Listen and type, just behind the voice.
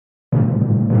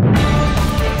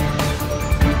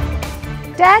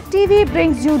Tag TV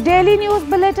brings you daily news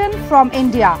bulletin from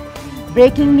India.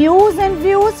 Breaking news and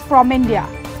views from India.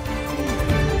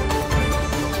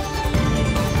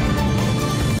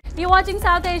 You're watching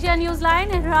South Asia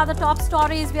Newsline, and here are the top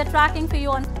stories we are tracking for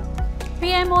you on.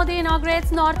 PM Modi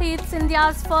inaugurates Northeast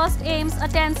India's first AIIMS,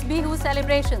 attends Bihu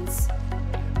celebrations.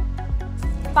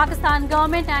 Pakistan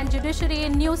government and judiciary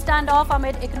in new standoff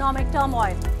amid economic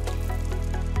turmoil.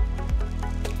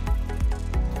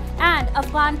 And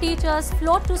Afghan teachers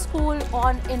float to school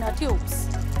on inner tubes.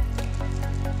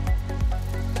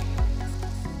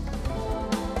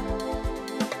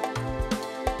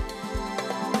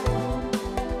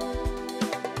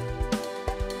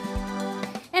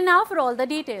 And now for all the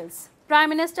details. Prime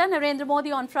Minister Narendra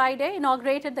Modi on Friday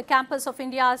inaugurated the campus of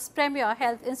India's premier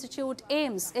health institute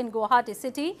AIIMS in Guwahati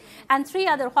city and 3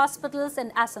 other hospitals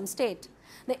in Assam state.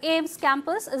 The AIIMS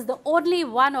campus is the only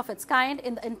one of its kind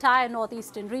in the entire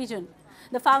northeastern region.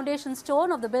 The foundation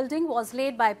stone of the building was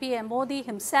laid by PM Modi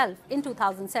himself in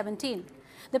 2017.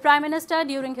 The Prime Minister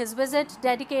during his visit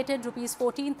dedicated Rs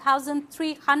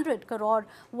 14,300 crore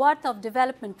worth of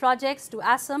development projects to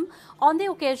Assam on the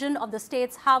occasion of the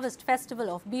state's harvest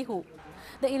festival of Bihu.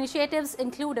 The initiatives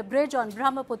include a bridge on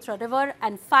Brahmaputra River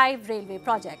and 5 railway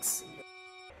projects.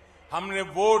 हमने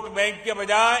vote bank के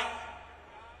बजाय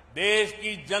देश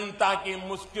की जनता की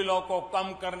मुश्किलों को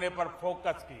कम करने पर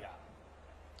फोकस किया।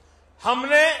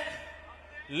 हमने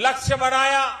लक्ष्य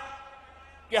बनाया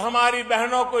कि हमारी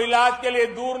बहनों को इलाज के लिए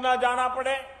दूर न जाना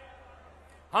पड़े।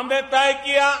 हमने तय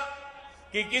किया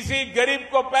कि किसी गरीब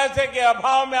को पैसे के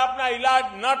अभाव में अपना इलाज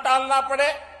न टालना पड़े।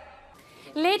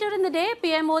 Later in the day,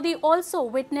 PM Modi also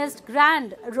witnessed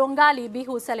grand Rongali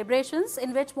Bihu celebrations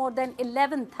in which more than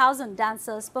 11,000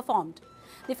 dancers performed.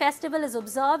 The festival is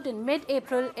observed in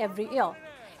mid-April every year.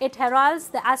 It heralds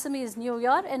the Assamese New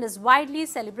Year and is widely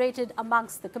celebrated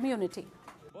amongst the community.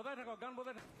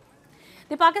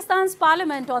 The Pakistan's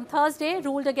parliament on Thursday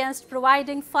ruled against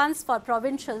providing funds for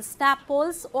provincial snap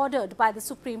polls ordered by the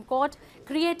Supreme Court,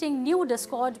 creating new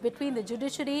discord between the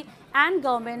judiciary and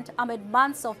government amid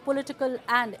months of political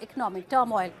and economic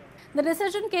turmoil. The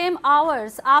decision came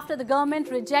hours after the government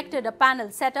rejected a panel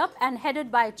set up and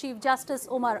headed by Chief Justice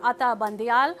Umar Ata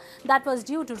Bandial that was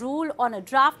due to rule on a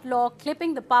draft law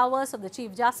clipping the powers of the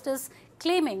Chief Justice,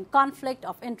 claiming conflict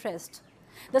of interest.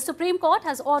 The Supreme Court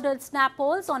has ordered snap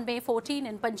polls on May 14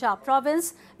 in Punjab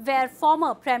province, where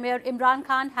former Premier Imran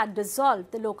Khan had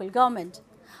dissolved the local government.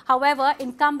 However,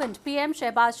 incumbent PM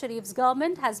Shehbaz Sharif's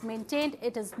government has maintained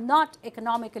it is not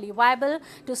economically viable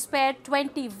to spare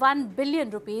 21 billion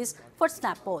rupees for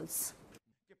snap polls.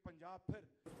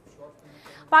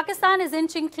 Pakistan is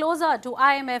inching closer to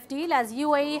IMF deal as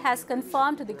UAE has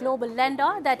confirmed to the global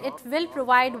lender that it will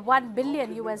provide $1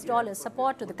 billion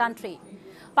support to the country.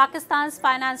 Pakistan's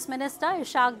Finance Minister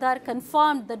Ishaq Dar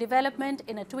confirmed the development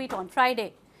in a tweet on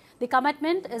Friday. The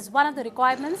commitment is one of the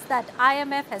requirements that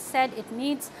IMF has said it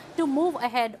needs to move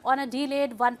ahead on a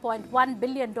delayed $1.1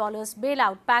 billion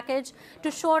bailout package to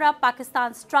shore up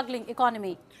Pakistan's struggling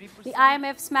economy. The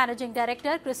IMF's managing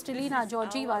director, Kristalina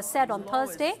Georgieva, said on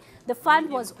Thursday the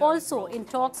fund was also in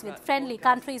talks with friendly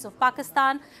countries of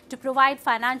Pakistan to provide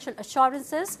financial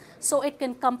assurances so it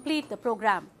can complete the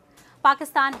program.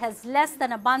 Pakistan has less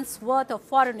than a month's worth of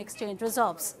foreign exchange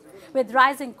reserves. With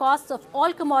rising costs of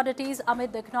all commodities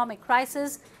amid the economic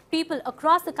crisis, people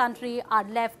across the country are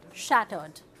left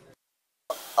shattered.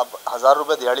 अब 1000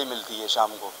 रुपए दिहाड़ी मिलती है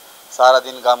शाम को, सारा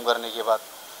दिन काम करने के बाद।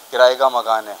 किराए का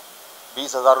मकान है,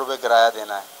 20,000 रुपए किराया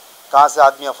देना है। कहाँ से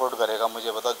आदमी अफोर्ड करेगा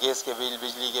मुझे बताओ। गैस के बिल,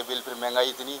 बिजली के बिल, फिर महंगाई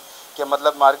इतनी कि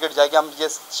मतलब मार्केट जाके हम ये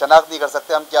शनाख्त नहीं कर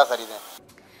सकते हम क्या खरीदें।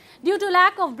 Due to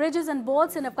lack of bridges and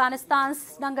boats in Afghanistan's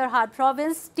Nangarhar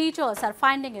province, teachers are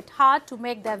finding it hard to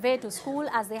make their way to school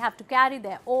as they have to carry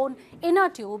their own inner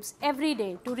tubes every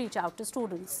day to reach out to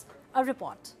students. A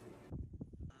report.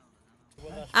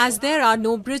 As there are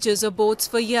no bridges or boats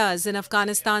for years in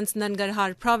Afghanistan's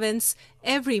Nangarhar province,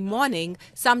 every morning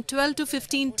some 12 to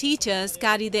 15 teachers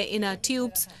carry their inner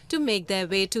tubes to make their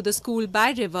way to the school by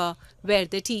river where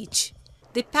they teach.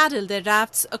 They paddle their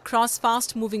rafts across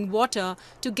fast-moving water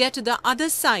to get to the other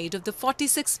side of the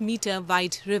 46-meter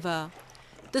wide river.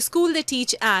 The school they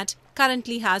teach at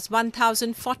currently has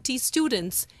 1,040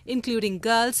 students, including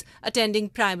girls, attending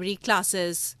primary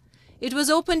classes. It was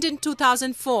opened in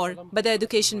 2004, but the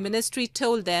Education Ministry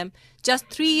told them just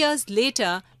 3 years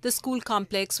later the school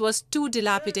complex was too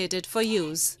dilapidated for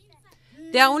use.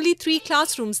 There are only 3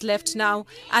 classrooms left now,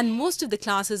 and most of the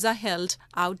classes are held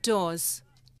outdoors.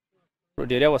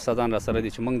 ډیری استادان را سره دي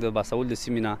چې موږ د باساول د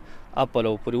سیمینا اپل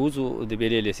او پرې وځو د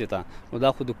بیلې لیسې ته نو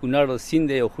دا خو د کونړ سیند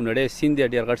دی او خونړی سیند دی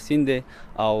ډېر غټ سیند دی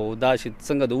او دا چې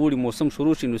څنګه د اوړي موسم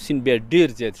شروع شي نو سیند بیا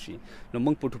ډېر زیات شي نو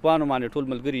موږ په ټوپانو باندې ټول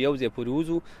ملګري یو ځای پورې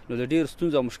وځو نو د ډېر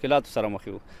ستونزو او مشکلاتو سره مخ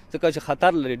یو ځکه چې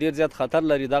خطر لري ډېر زیات خطر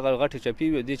لري دغه غټې چپې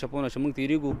وي دې چپونه چې موږ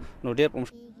تېرېږو نو ډېر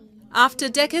په After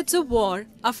decades of war,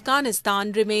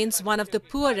 Afghanistan remains one of the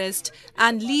poorest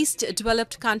and least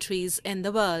developed countries in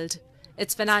the world.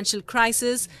 Its financial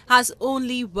crisis has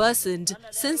only worsened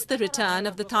since the return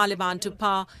of the Taliban to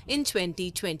power in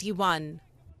 2021.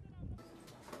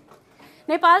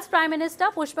 Nepal's Prime Minister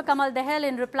Pushpa Kamal Dahal,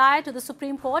 in reply to the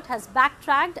Supreme Court, has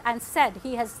backtracked and said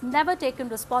he has never taken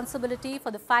responsibility for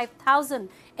the 5,000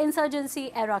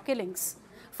 insurgency-era killings.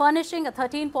 Furnishing a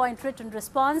 13-point written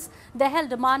response, Dahal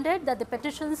demanded that the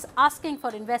petitions asking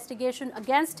for investigation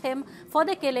against him for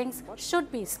the killings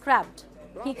should be scrapped.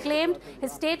 He claimed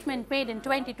his statement made in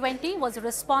 2020 was a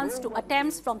response to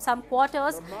attempts from some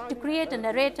quarters to create a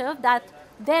narrative that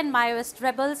then Maoist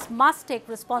rebels must take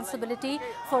responsibility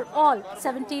for all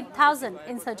 17,000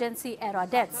 insurgency-era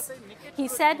deaths. He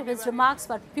said his remarks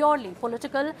were purely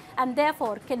political and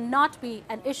therefore cannot be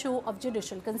an issue of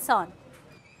judicial concern.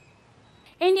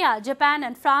 India, Japan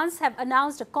and France have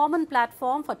announced a common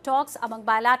platform for talks among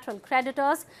bilateral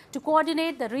creditors to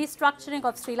coordinate the restructuring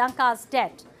of Sri Lanka's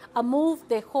debt, a move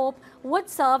they hope would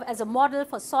serve as a model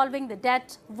for solving the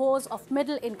debt woes of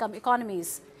middle-income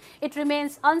economies. It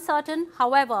remains uncertain,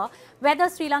 however, whether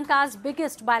Sri Lanka's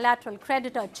biggest bilateral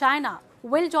creditor, China,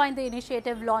 will join the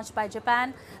initiative launched by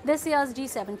Japan, this year's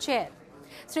G7 chair.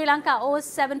 Sri Lanka owes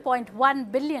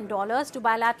 $7.1 billion to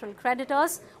bilateral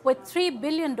creditors, with $3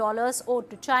 billion owed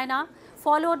to China,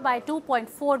 followed by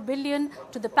 $2.4 billion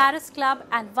to the Paris Club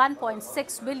and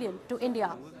 $1.6 billion to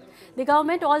India. The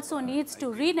government also needs to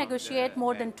renegotiate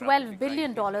more than $12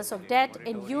 billion of debt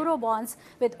in euro bonds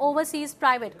with overseas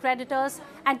private creditors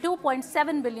and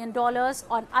 $2.7 billion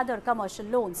on other commercial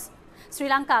loans. Sri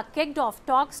Lanka kicked off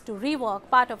talks to rework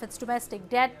part of its domestic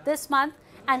debt this month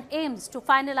and aims to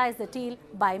finalize the deal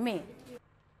by May.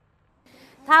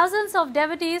 Thousands of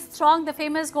devotees thronged the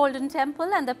famous Golden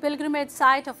Temple and the pilgrimage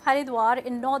site of Haridwar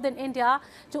in northern India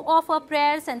to offer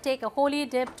prayers and take a holy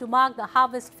dip to mark the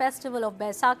harvest festival of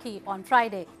Baisakhi on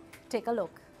Friday. Take a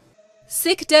look.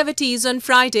 Sikh devotees on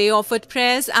Friday offered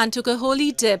prayers and took a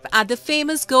holy dip at the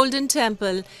famous Golden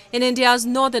Temple in India's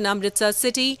northern Amritsar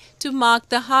city to mark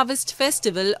the harvest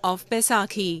festival of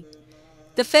Baisakhi.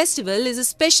 The festival is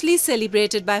especially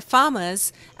celebrated by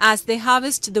farmers as they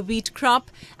harvest the wheat crop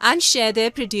and share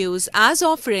their produce as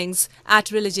offerings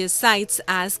at religious sites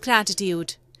as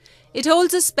gratitude. It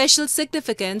holds a special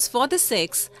significance for the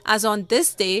Sikhs as on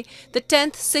this day, the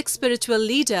 10th Sikh spiritual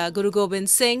leader Guru Gobind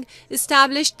Singh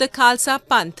established the Khalsa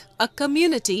Panth, a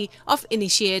community of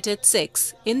initiated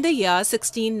Sikhs, in the year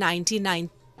 1699.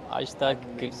 आज तक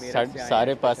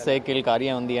सारे पासे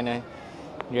किलकारियां होंदियां ने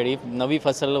ਜਿਹੜੀ ਨਵੀਂ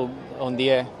ਫਸਲ ਹੁੰਦੀ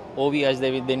ਹੈ ਉਹ ਵੀ ਅੱਜ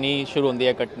ਦੇ ਦਿਨ ਹੀ ਸ਼ੁਰੂ ਹੁੰਦੀ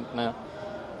ਹੈ ਕੱਟਣਾ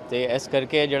ਤੇ ਇਸ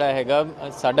ਕਰਕੇ ਜਿਹੜਾ ਹੈਗਾ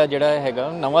ਸਾਡਾ ਜਿਹੜਾ ਹੈਗਾ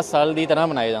ਨਵਾਂ ਸਾਲ ਦੀ ਤਰ੍ਹਾਂ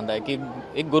ਮਨਾਇਆ ਜਾਂਦਾ ਹੈ ਕਿ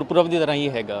ਇੱਕ ਗੁਰਪੁਰਬ ਦੀ ਤਰ੍ਹਾਂ ਹੀ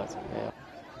ਹੈਗਾ.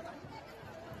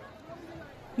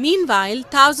 Meanwhile,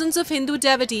 thousands of Hindu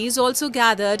devotees also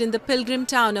gathered in the pilgrim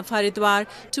town of Haridwar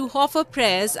to offer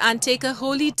prayers and take a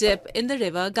holy dip in the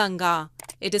river Ganga.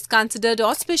 It is considered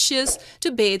auspicious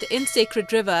to bathe in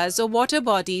sacred rivers or water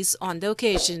bodies on the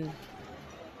occasion.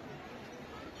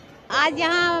 आज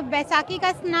यहाँ बैसाखी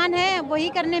का स्नान है, वही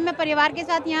करने में परिवार के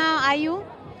साथ यहाँ आई हूँ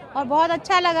और बहुत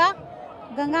अच्छा लगा.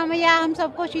 गंगा मैया हम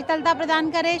सबको शीतलता प्रदान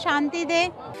करे, शांति दे.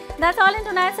 That's all in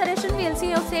tonight's edition. We'll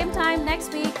see you same time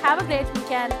next week. Have a great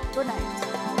weekend. Good night.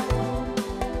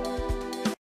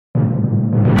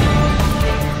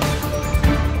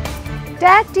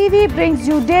 Tag TV brings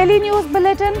you daily news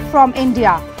bulletin from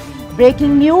India.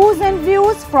 Breaking news and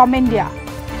views from India.